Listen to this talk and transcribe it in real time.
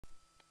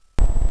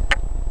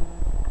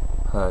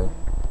Hi,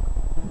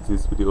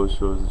 this video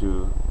shows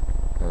you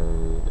a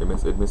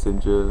MSN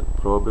Messenger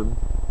problem,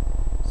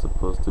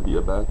 supposed to be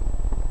a bug.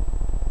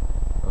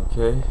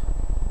 Okay,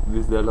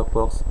 this dialog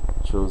box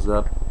shows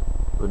up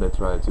when I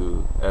try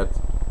to add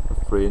a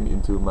friend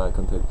into my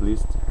contact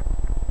list.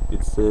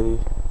 It says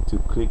to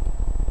click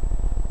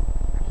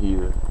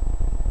here.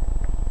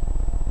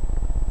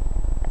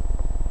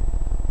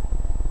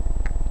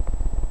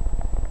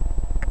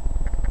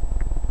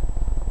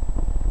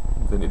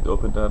 Then it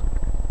opened up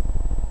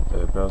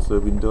a browser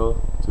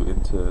window to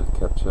enter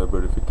captcha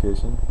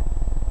verification.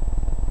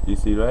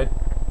 Easy, right?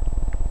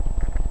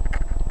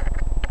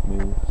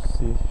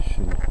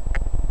 Musician.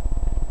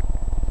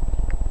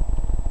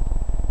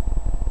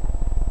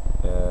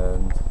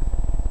 And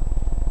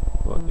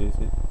what is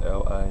it?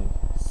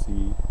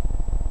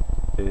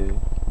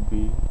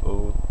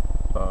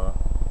 LICABOR.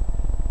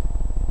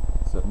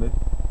 Submit.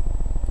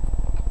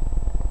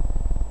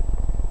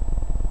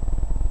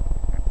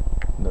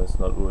 No, it's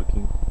not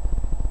working.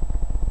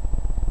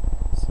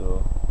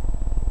 So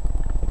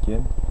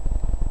again,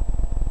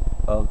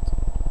 Alt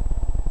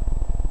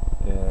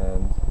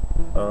and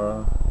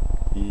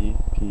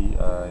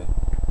REPISTAB.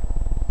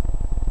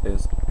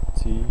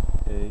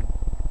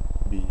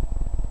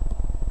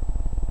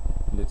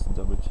 Let's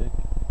double check.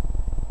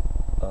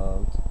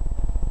 Alt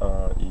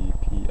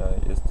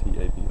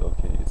REPISTAB.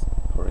 Okay, it's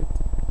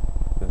correct.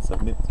 Then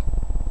submit.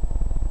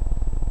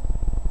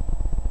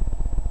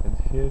 And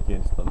here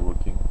again it's not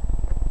working.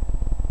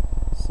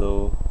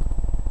 So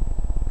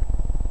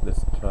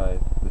let's try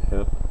the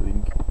help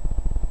link.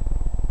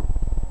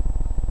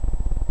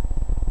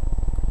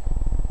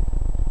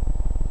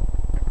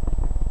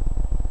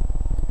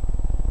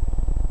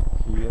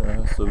 Here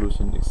are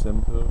solution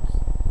examples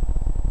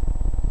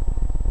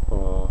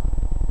for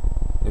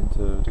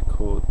enter the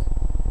code.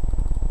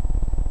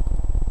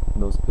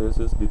 No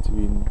spaces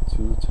between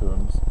two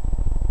terms.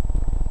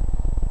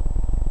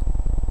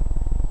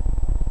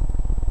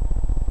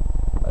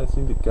 I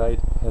think the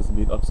guide has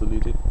been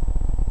obsoleted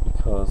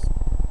because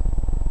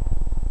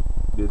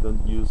they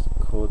don't use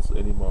codes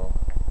anymore.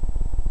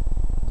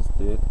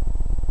 Instead,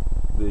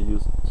 they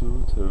use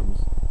two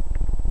terms.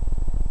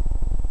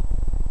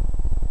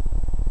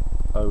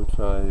 I will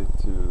try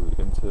to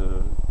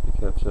enter the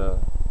captcha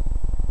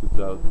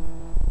without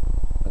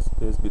a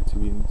space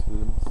between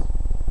terms,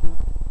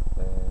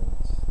 and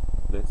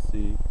let's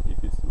see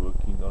if it's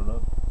working or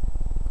not.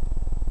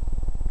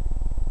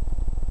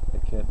 I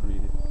can't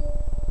read it.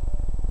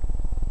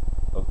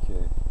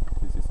 Okay,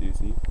 this is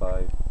easy.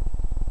 5,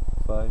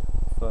 5,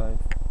 5,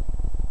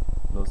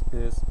 no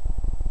space.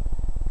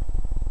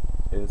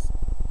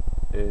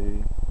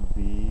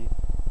 SAVILITY.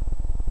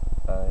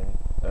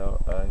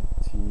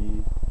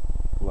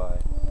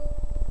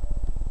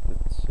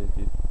 Let's check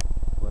it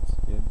once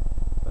again.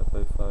 5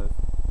 by 5.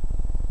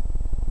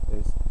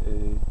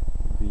 SAVILITY.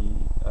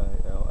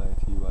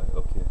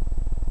 Okay,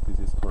 this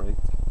is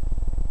correct.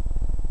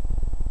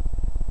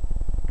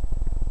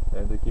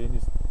 And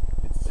again,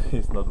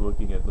 it's not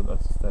working. I don't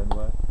understand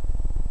why.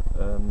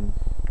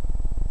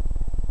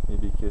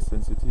 Maybe case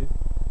sensitive.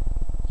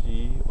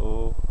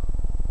 GOROASWAS.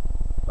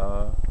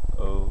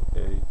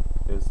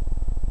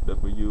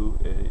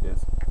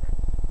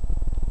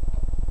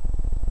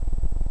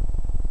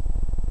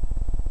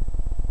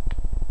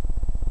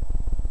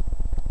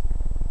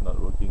 Not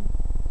working.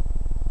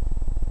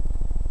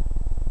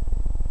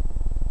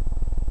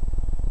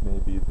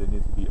 Maybe they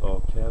need to be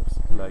all caps,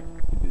 like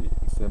in the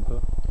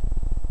example.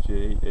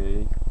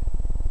 JAHARTLKCOULD.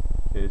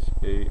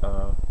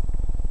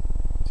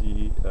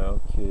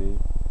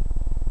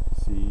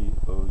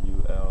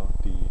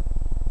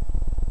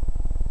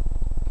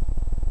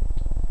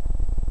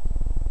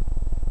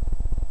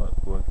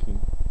 Not working.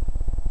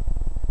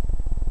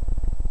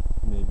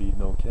 Maybe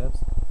no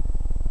caps.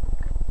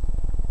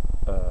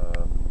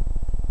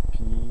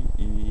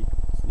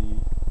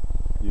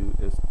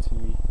 PECUST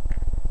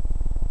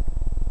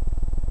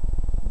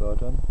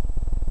button.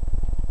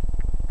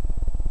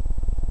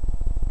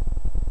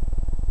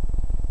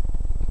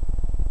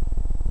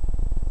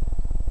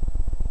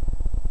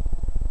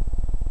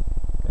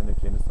 And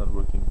again, it's not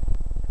working.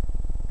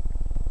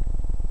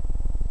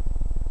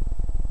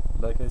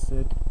 Like I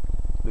said,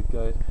 the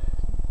guide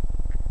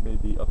may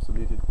be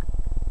obsoleted.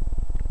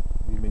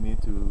 We may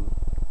need to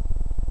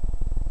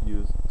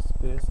use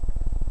space.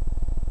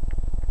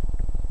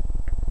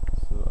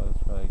 So I'll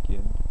try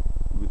again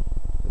with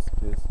a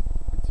space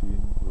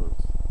between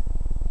words.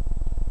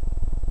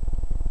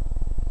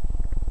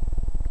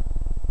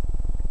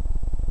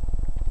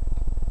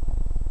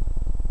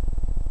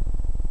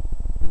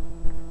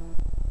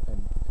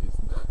 And it's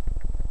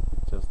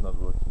just not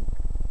working.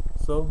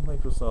 So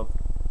Microsoft,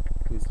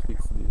 please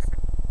fix this.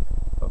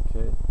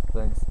 Okay,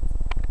 thanks.